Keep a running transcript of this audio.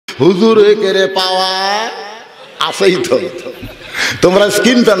হুজুরের পাওয়া আছেই তো। তোমরা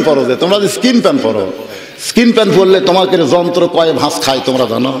স্কিন প্যান্ট পরো, যে তোমরা যে স্কিন প্যান্ট পরো, স্কিন প্যান্ট পরলে তোমাকে যন্ত্র কয়ে ভাঁজ খায় তোমরা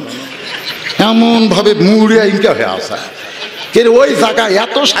জানো? এমন ভাবে মুড়ে ইনকা হয়ে আসা, কে ওই জায়গায়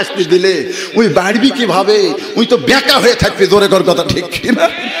এত শাস্তি দিলে ওই বাড়বি কিভাবে? ওই তো বেকা হয়ে থাকবে। জোরে কর কথা ঠিক কিনা?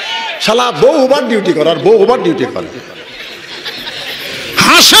 শালা বউ ওভার ডিউটি করে, আর বউ ওভার ডিউটি করে।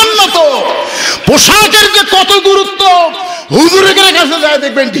 হাসেন না তো, পোশাকের যে কত গুরুত্ব। হুজুরের কাছে যায়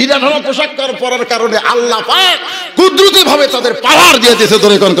দেখবেন ঢিলা ঢালা পোশাক পরার কারণে আল্লাহ পাক কুদরতি ভাবে তাদের পাওয়ার দিয়ে দিয়েছে।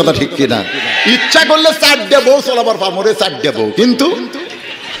 তোর কোন কথা ঠিক কিনা? ইচ্ছা করলে 4টে বউ চলাবার পারমরে 4টে বউ, কিন্তু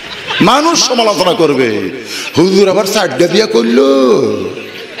মানুষ সমালোচনা করবে। হুজুর আবার 4টে বিয়ে করলো,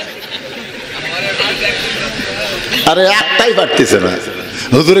 আরে একটাই পারতেছে না।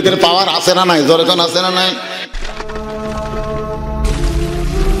 হুজুরের পাওয়ার আছে না নাই? জোরে কোন আছে না নাই?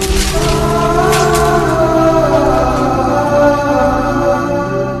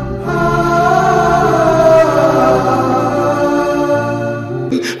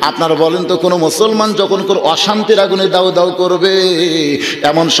 আপনারা বলেন তো, কোনো মুসলমান যখন কোন অশান্তির আগুনে দাউ দাউ করবে,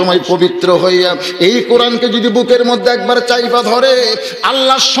 এমন সময় পবিত্র হইয়া এই কোরআনকে যদি বুকের মধ্যে একবার চাইপা ধরে,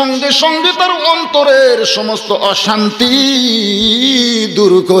 আল্লাহর সঙ্গে সঙ্গে তার অন্তরের সমস্ত অশান্তি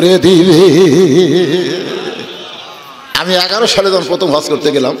দূর করে দিবে। আমি 11 সালে যখন প্রথম হজ করতে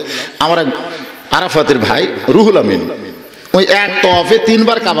গেলাম, আমার এক আরাফাতের ভাই রুহুল আমিন ওই এক তাওয়াফে 3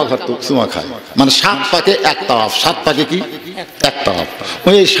 বার কাবা ঘর চুমা খায়, মানে 7 পাকে এক তাওয়াফ। 7 পাকে কি? এক তাওয়াফ।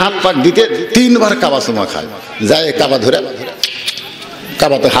 ওই 7 পাক দিতে 3 বার কাবা চুমা খায়। যায় কাবা ধরে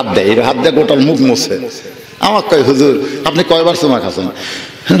কাবাতে হাত দেয়, এই হাত দিয়ে গোটাল মুখ মুছে। আমার কয়, হুজুর আপনি কয়বার চুমা খাচ্ছেন?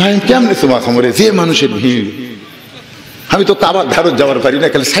 ভাই কেমনি চুমা খামরে, যে মানুষের ভিড়, আমি তো কাবার ধারত যাওয়ার পারি না,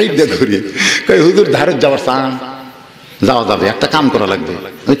 খালি সাইড দিয়ে ঘুরি। কয়, হুজুর ধারত যাওয়ার চান? যাওয়া যাবে, একটা কাম করা লাগবে।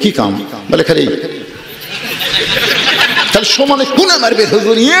 কি কাম? বলে খালি তাহলে সমানে কুনা মারবে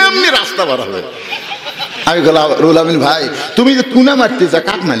হুজুর, এমনি রাস্তা বার হবে। আমি বললাম, রুহুল আমিন ভাই তুমি যে কুনা মারতে যা,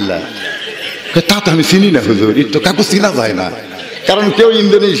 কাক মারলা? তা তো আমি চিনি না হুজুর। তো কাকু চিনা যায় না, কারণ কেউ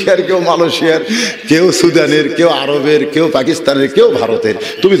ইন্দোনেশিয়ার, কেউ মালয়েশিয়ার, কেউ সুদানের, কেউ আরবের, কেউ পাকিস্তানের, কেউ ভারতের।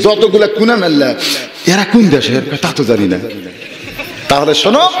 তুমি যতগুলা কুনা মারলা, এরা কোন দেশের তা তো জানি না। তাহলে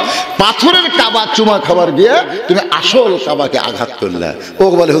শোনো, পাথরের কাবা চুমা খাবার গিয়ে তুমি আসল কাবাকে আঘাত করলে। ও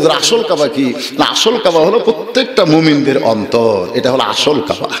বলে, হুজুর আসল কাবা কি? না, আসল কাবা হলো প্রত্যেকটা মুমিনদের অন্তর, এটা হলো আসল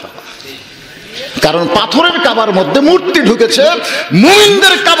কাবা। কারণ পাথরের কাবার মধ্যে মূর্তি ঢুকেছে,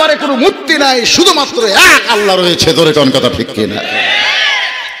 মুমিনদের কাবারে কোনো মূর্তি নাই, শুধুমাত্র এক আল্লাহ রয়েছে। ধরে কোন কথা ঠিক কিনা?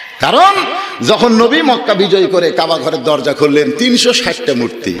 কারণ যখন নবী মক্কা বিজয় করে কাবা ঘরের দরজা খুললেন, 360টা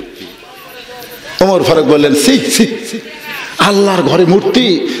মূর্তি। ওমর ফারুক বললেন, সি সি, আল্লাহর ঘরে মূর্তি?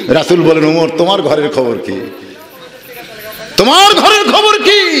 রাসূল বলেন, ওমর তোমার ঘরের খবর কি? তোমার ঘরের খবর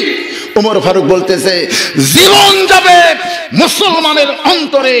কি? ওমর ফারুক বলতেছে, জীবন যাবে মুসলমানের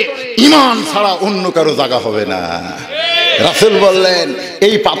অন্তরে ঈমান ছাড়া অন্য কারো জায়গা হবে না। রাসূল বললেন,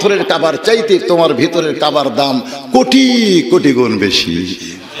 এই পাথরের কাবার চাইতে তোমার ভিতরের কাবার দাম কোটি কোটি গুণ বেশি।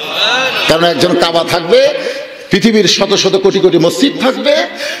 কারণ একজন কাবা থাকবে, পৃথিবীর শত শত কোটি কোটি মসজিদ থাকবে,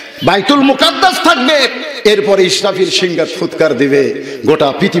 বাইতুল মুকাদ্দাস থাকবে, এরপরে ইসরাফিল সিংহার ফুৎকার দিবে, গোটা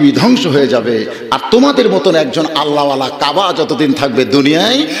পৃথিবী ধ্বংস হয়ে যাবে। আর তোমাদের মতন একজন আল্লাহওয়ালা কাবা যতদিন থাকবে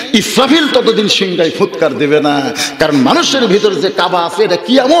দুনিয়ায়, ইসরাফিল ততদিন সিংহায় ফুৎকার দিবে না। কারণ মানুষের ভিতর যে কাবা আছে, এটা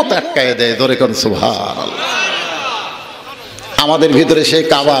কিয়ামত আটকায় দেয়। ধরে কোন সুবহানাল্লাহ। আমাদের ভিতরে সেই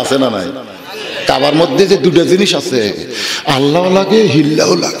কাবা আছে না নাই? কাবার মধ্যে যে 2টা জিনিস আছে, আল্লাহ লাগে,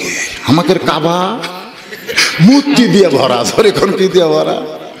 হিল্লাও লাগে। আমাদের কাবা মূর্তি দিয়ে ভরা। ধরে কোন কি দিয়ে ভরা?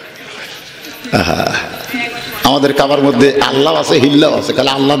 আমাদের কাবার মধ্যে আল্লাহ আছে, হিল্লাও আছে।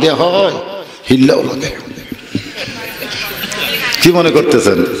 কালে আল্লাহ দিয়ে হয়, হিল্লাও লাগে। কি মনে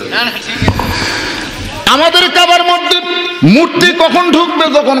করতেছেন? আমাদের কাবার মধ্যে মূর্তি কখন ঢুকবে?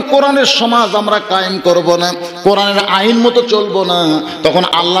 যখন কোরআনের সমাজ আমরা কায়েম করব না, কোরআনের আইন মতো চলবো না, তখন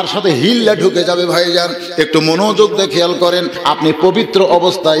আল্লাহর সাথে হিল্লা ঢুকে যাবে। ভাইজান একটু মনোযোগ দিয়ে খেয়াল করেন, আপনি পবিত্র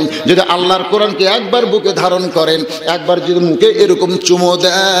অবস্থায় যদি আল্লাহর কোরআনকে একবার বুকে ধারণ করেন, একবার যদি মুখে এরকম চুমো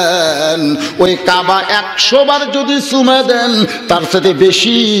দেন, ওই কাবা 100 বার যদি চুমে দেন, তার সাথে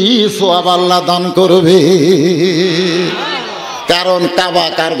বেশি সওয়াব আল্লাহ দান করবে। কারণ কাবা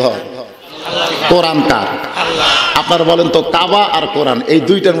কার ঘর? কোরআন কার? আপনারা বলেন তো, কাবা আর কোরআন এই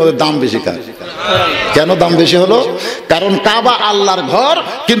দুইটার মধ্যে দাম বেশি কার? কেন দাম বেশি হলো? কারণ কাবা আল্লাহর ঘর,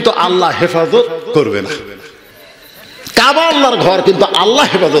 কিন্তু আল্লাহ হেফাজত করবে না। কাবা আল্লাহর ঘর, কিন্তু আল্লাহ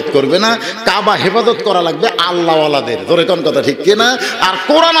হেফাজত করবে না। কাবা হেফাজত করা লাগবে আল্লাহওয়ালাদের। ধরে কোন কথা ঠিক কিনা? আর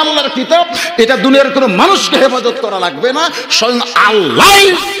কোরআন আল্লাহর কিতাব, এটা দুনিয়ার কোনো মানুষকে হেফাজত করা লাগবে না, স্বয়ং আল্লাহ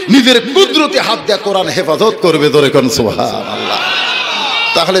নিজের কুদরতি হাত দিয়ে কোরআন হেফাজত করবে। ধরে কোন সুবহানাল্লাহ।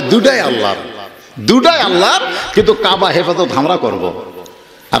 তাহলে দুটাই আল্লাহর, দুটাই আল্লাহর, কিন্তু কাবা হেফাজত আমরা করব।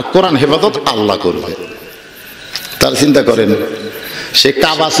 আর কোরআন হেফাজত আল্লাহ করবে। তার চিন্তা করেন সে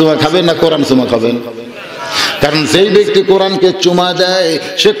কাবা চুমা খাবেন না কোরআন চুমা খাবেন? কারণ যেই ব্যক্তি কোরআনকে চুমা দেয়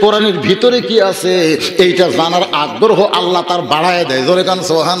সে কোরআনের ভিতরে কি আছে এইটা জানার আগ্রহ আল্লাহ তার বাড়ায় দেয়। জোরে কান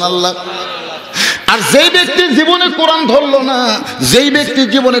সুবহানাল্লাহ। আর যেই ব্যক্তি জীবনে কোরআন ধরলো না, যেই ব্যক্তি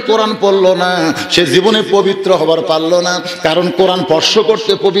জীবনে কোরআন পড়লো না, সে জীবনে পবিত্র হবার পারলো না। কারণ কোরআন স্পর্শ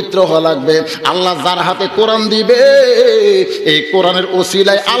করতে পবিত্র হওয়া লাগবে। আল্লাহ যার হাতে কোরআন দিবে এই কোরআনের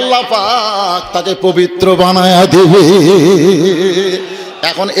ওসিলায় আল্লাহ পাক তাকে পবিত্র বানায়া দিবে।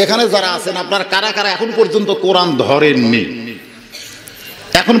 এখন এখানে যারা আছেন আপনার কারা কারা এখন পর্যন্ত কোরআন ধরেননি?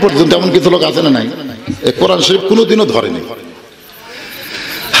 এখন পর্যন্ত এমন কিছু লোক আছে না নাই এই কোরআন শরীফ কোনোদিনও ধরেনি?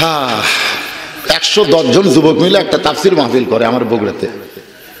 হ্যাঁ, 110 জন যুবক মিলে একটা তাফসির মাহফিল করে আমার বগুড়াতে।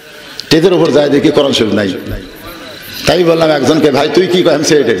 স্টেজের উপর যায় দেখি কোরআন শরীফ নাই। তাই বললাম একজনকে, ভাই তুই কি কয়? আমি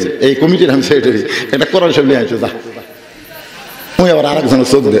সেক্রেটারি, এই কমিটির আমি সেক্রেটারি, এটা কোরআন শরীফ নিয়ে আসো যা। উনি আবার আরেকজনের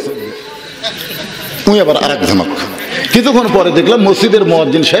চোখ দে, উনি আবার আরেক ঝমক। কিছুক্ষণ পরে দেখলাম মসজিদের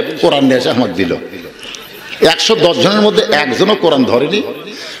মুয়াজ্জিন সাহেব কোরআন নিয়ে এসে আমাকে দিল। 110 জনের মধ্যে একজনও কোরআন ধরেনি।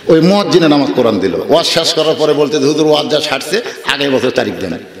 ওই মুয়াজ্জিনে নামাজ কোরআন দিল। ওয়াজ শেষ করার পরে বলতে হুজুর ওয়াজ যা ছাড়ছে আগের বছর তারিখ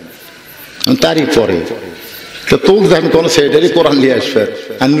দেন। তারিখ পরে তো তোকে আমি কোনো সেক্রেটারি কোরআন নিয়ে আসবে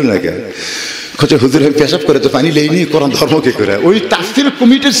আনলু না কে? বলছে হুজুর আমি পেশাব করে তো পানি লেইনি, কোরআন ধর্ম কি করে? ওই তাফসির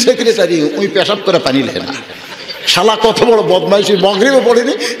কমিটির সেক্রেটারি ওই পেশাব করে পানি লেয় না। শালা কত বড় বদমাইশি, মাগরিবও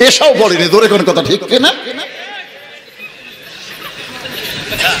পড়েনি এসাও পড়েনি। ধরে কোন কথা ঠিক কিনা?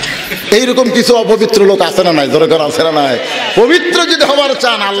 এইরকম কিছু অপবিত্র লোক আছে না নাই? ধরে কর আছে না নাই? পবিত্র যদি হবার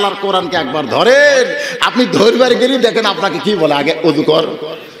চান আল্লাহর কোরআনকে একবার ধরেন। আপনি ধরবার গেলেই দেখেন আপনাকে কি বলে, আগে ওযু কর,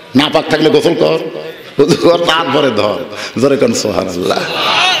 না পাক থাকলে গোসল কর, ওযু কর, তারপরে ধর। ধরে কোন সুবহানাল্লাহ।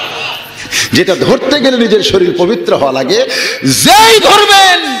 যেটা ধরতে গেলে নিজের শরীর পবিত্র হওয়া লাগে। যেই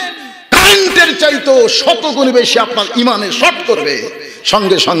ধরবেন কারেন্টের চাইতো শতগুণ বেশি আপনার ইমানে শর্ট করবে।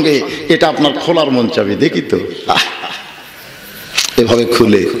 সঙ্গে সঙ্গে এটা আপনার খোলার মন চাবি। দেখি তো এভাবে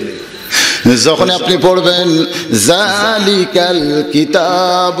খুলে যখন আপনি পড়বেন জালিকাল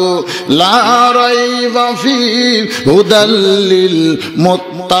কিতাবু লা রাইবা ফীহি হুদাল লিল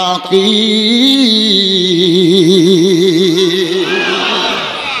মুত্তাকিন।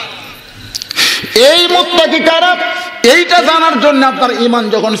 এই মুত্তাকি কারা এইটা জানার জন্য আপনার ঈমান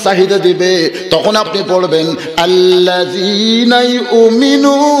যখন চাহিদা দিবে তখন আপনি পড়বেন আল্লাযীনা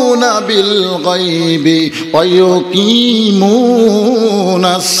ইউমিনুনা বিল গায়বি ওয়া ইউকিমুনাস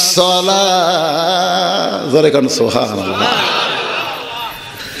সালাহ। জোরে কোন সুবহানাল্লাহ।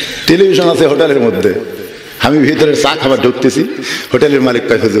 টেলিভিশন আছে হোটেলের মধ্যে, আমি ভিতরে চা খাবার ঢুকতেছি, হোটেলের মালিক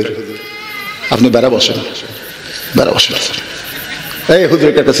কয় হুজুর আপনি বেড়া বসেন, বেড়া বসেন, এই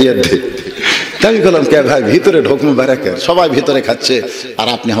হুজুরের একটা চেয়ার দে। আমি বললাম কে ভাই ভিতরে ঢুকবো বেড়াকে? সবাই ভিতরে খাচ্ছে আর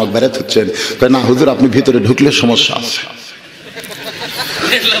আপনি আমাকে বেড়াতে হচ্ছেন। না হুজুর আপনি ভিতরে ঢুকলে সমস্যা আছে।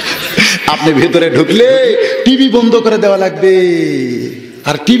 আপনি ভিতরে ঢুকলে টিভি বন্ধ করে দেওয়া লাগবে।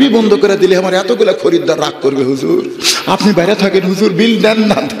 আর টিভি বন্ধ করে দিলে আমার এতগুলা খরিদ্দার রাগ করবে। হুজুর আপনি বাইরে থাকেন, হুজুর বিল দেন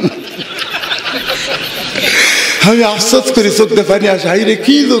না। আমি আফসোস করি চোখতে পানি আসে, হাই রে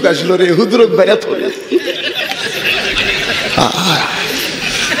কি লোক আসলো রে, হুজুর বাইরে থাকে।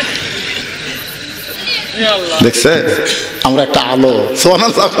 দেখছে আমরা একটা আলো সোনা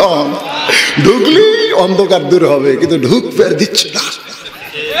যখন ঢুকলি অন্ধকার দূর হবে, কিন্তু ঢুকতে দিচ্ছে না।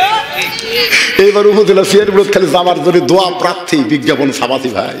 এইবার উপজেলা সিয়ারপুর খালি যাবার জন্য দোয়া প্রার্থী বিজ্ঞাপন ছাপাতি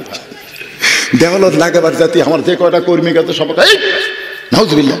ভাই দেওয়ালত লাগাবার জাতি আমার যে কয়টা কর্মী গেছে সব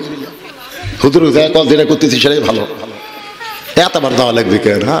নাউজুবিল্লাহ হুজুর যেটা করতেছি সেটাই ভালো, এতবার দেওয়া লাগবে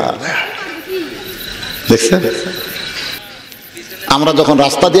কেন? হ্যাঁ দেখছেন আমরা যখন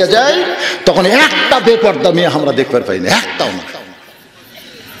রাস্তা দিয়ে যাই তখন একটা বেপর্দা মেয়ে আমরা দেখতে পাই না, একটাও না।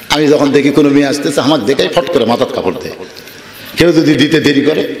 আমি যখন দেখি কোনো মেয়ে আসতেছে আমার দেখেই ফট করে মাথার কাপড় দেয়। কেউ যদি দিতে দেরি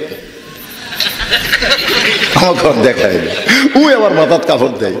করে আমার ঘর দেখায়, ও আবার মাথার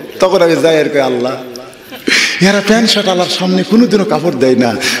কাপড় দেয়। তখন আমি যাই আর কই আল্লাহ এরা প্যান্ট শার্ট আল্লাহর সামনে কোনোদিনও কাপড় দেয়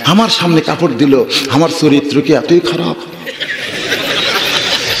না, আমার সামনে কাপড় দিল, আমার চরিত্র কি এতই খারাপ?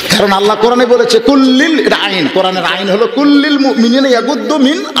 কারণ আল্লাহ কোরআনে বলেছে কুল্লিল, এটা আইন, কোরআনের আইন হলো কুল্লিল মুমিনিনা ইয়াগুদ্দু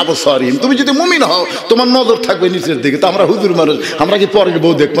মিন আবসারিহিম। তুমি যদি মুমিন হও তোমার নজর থাকবে নিচের দিকে। তো আমরা হুজুর মানুষ, আমরা কি পরের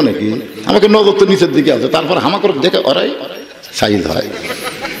বউ দেখবো নাকি? আমাকে নজর তো নিচের দিকে আছে, তারপর আমাকে দেখে ওরাই সাইজ হয়।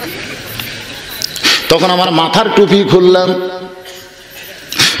 তখন আমার মাথার টুপি খুললাম,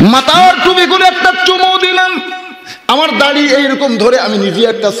 মাথার টুপি খুলে একটা চুমু দিলাম। আমার দাড়ি এইরকম ধরে আমি নিজে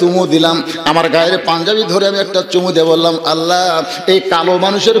একটা চুমু দিলাম, আমার গায়ের পাঞ্জাবি ধরে আমি একটা চুমু দিয়ে বললাম, আল্লাহ এই কালো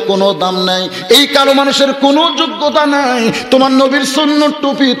মানুষের কোনো দাম নাই, এই কালো মানুষের কোনো যোগ্যতা নাই। তোমার নবীর সুন্নত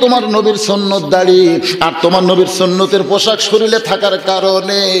টুপি, তোমার নবীর সুন্নত দাড়ি আর তোমার নবীর সুন্নতের পোশাক শরীরে থাকার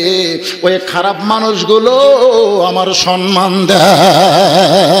কারণে ওই খারাপ মানুষগুলো আমার সম্মান দেয়।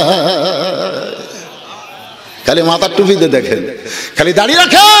 খালি মাথার টুপিতে দেখেন, খালি দাড়ি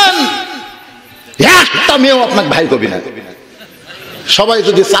রাখেন, একটা মেয়েও আপনাকে ভাই কবি না। সবাই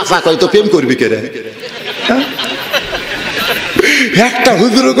যদি চাচা কয় তো প্রেম করবি কে রে? একটা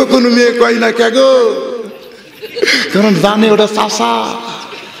হুজুরকে কোনো মেয়ে কয় না কে গো, কারণ জানে ওটা চাচা।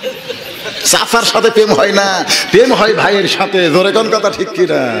 চাচার সাথে প্রেম হয় না, প্রেম হয় ভাইয়ের সাথে। জোরে কোন কথা ঠিক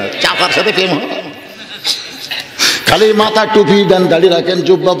কিনা? চাচার সাথে প্রেম হয়। খালি মাথা টুপি দেন, দাড়ি রাখেন,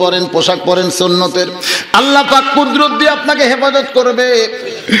 জুব্বা পরেন, পোশাক পরেন সুন্নতের, আল্লাহ পাক কুদরত দিয়ে আপনাকে হেফাজত করবে।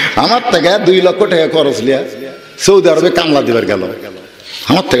 আমার থেকে 2 লক্ষ টাকা খরচ লিয়া সৌদি আরবে কামলা দিবার গেল,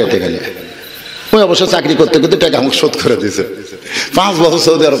 আমার থেকে টাকা লিয়া। ওই অবশ্য চাকরি করতে করতে টাকা আমাকে শোধ করে দিয়েছে। 5 বছর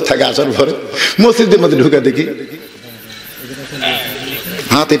সৌদি আরব থেকে আসার পরে মসজিদের মধ্যে ঢুকে দেখি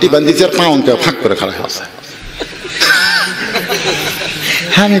হাত এটি বান্ধিছে আর পাউনকে ফাঁক করে খাড়া আছে।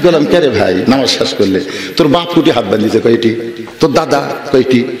 আমি বললাম, কে রে ভাই? নামাজ শেষ করলে তোর বাপ কুটি হাত বান্ধিছে কয়টি, তোর দাদা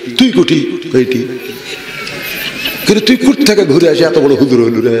কয়টি, তুই কুটি কয়টি, কিন্তু তুই কুট থেকে ঘুরে আসে এত বড় হুজুর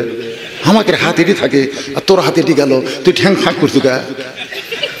হইল রে, আমাকে হাত এটি থাকে আর তোর হাত এটি গেল, তুই ঠ্যাং ফাঁক করছু কা?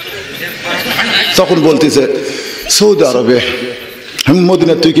 তখন বলতেছে, সৌদি আরবে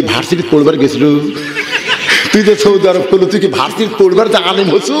মদিনা তুই কি ভার্সিটি পড়বার গেছিল? তুই তো সৌদি আরব করলো, তুই কি ভার্সিটি পড়বার যে আলেম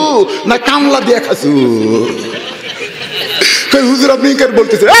হছু না কামলা দিয়ে খাসু? হুজুর আপনি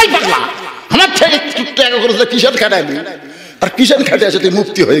বলতেছে, এই পাগলা, আমার থেকে টাকা করেছে কিষান খাটাইলি, আর কিষান খাটে আসে তুই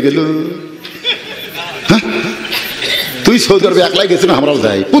মুক্তি হয়ে গেল। তুই সৌদি আরবে একলাই গেছিল, আমরাও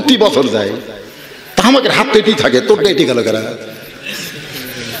যাই, প্রতি বছর যাই, তা আমাকে হাত এটি থাকে, তোরটা এটি গেল কেনা?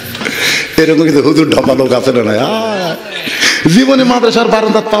 এরকম কিন্তু হুজুর ঢপা লোক আছে না? জীবনে মাদ্রাসার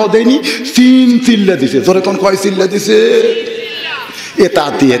বারান্দার পাও দেয়নি, 3 চিল্লা দিছে। তোরে কোন কয় চিল্লা দিছে?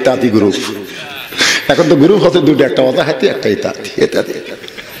 এতাতি, এতাতি গ্রুপ। এখন তো গ্রুপ হচ্ছে 2টা, একটা অজাহাতি একটা এতাতি। এতাতি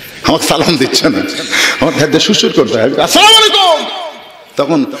আমাকে সালাম দিচ্ছে না, আমার ধ্যান সুসুর করতে হয়, আসসালামু আলাইকুম।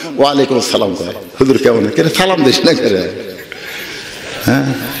 তখন ওয়ালাইকুম আসসালাম করে, হুজুর কেমন? কে সালাম দিস না কে? হ্যাঁ,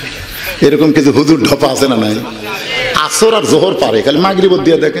 এরকম কিছু হুজুর ঢপা আছে না নাই? আসর আর জোহর পারে, খালি মাগরিব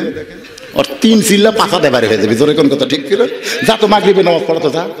দিয়ে দেখেন ওর 3 চিল্লা পাখা দেবারে হয়ে যাবে। জোরে কোন কথা ঠিক ছিল? যা তো মাগরিবে নামাজ পড়া তো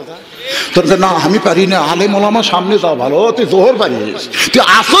যা। তোর না আমি পারি না, আলেম ওলামা সামনে যাও ভালো, তুই জোহর পারিস, তুই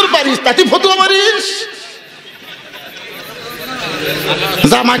আসর পারিস, তাতে ফতুয়া পারিস,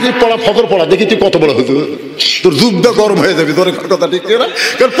 যা মাগরিব পড়া ফজর পড়া, দেখি তুই কত বড় হুজুর, তোর যুগটা গরম হয়ে যাবে। জোরে কোন কথা ঠিক ছিল?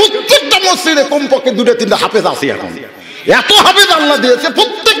 কারণ প্রত্যেকটা মসজিদে কমপক্ষে 2-3টা হাফেজ আছে এখন, এত হাফেজ আল্লাহ দিয়েছে,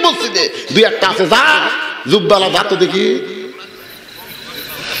 প্রত্যেক মসজিদে 2-1টা আছে। যা জুব্বালা যা তো দেখি।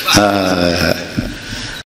 হ্যাঁ,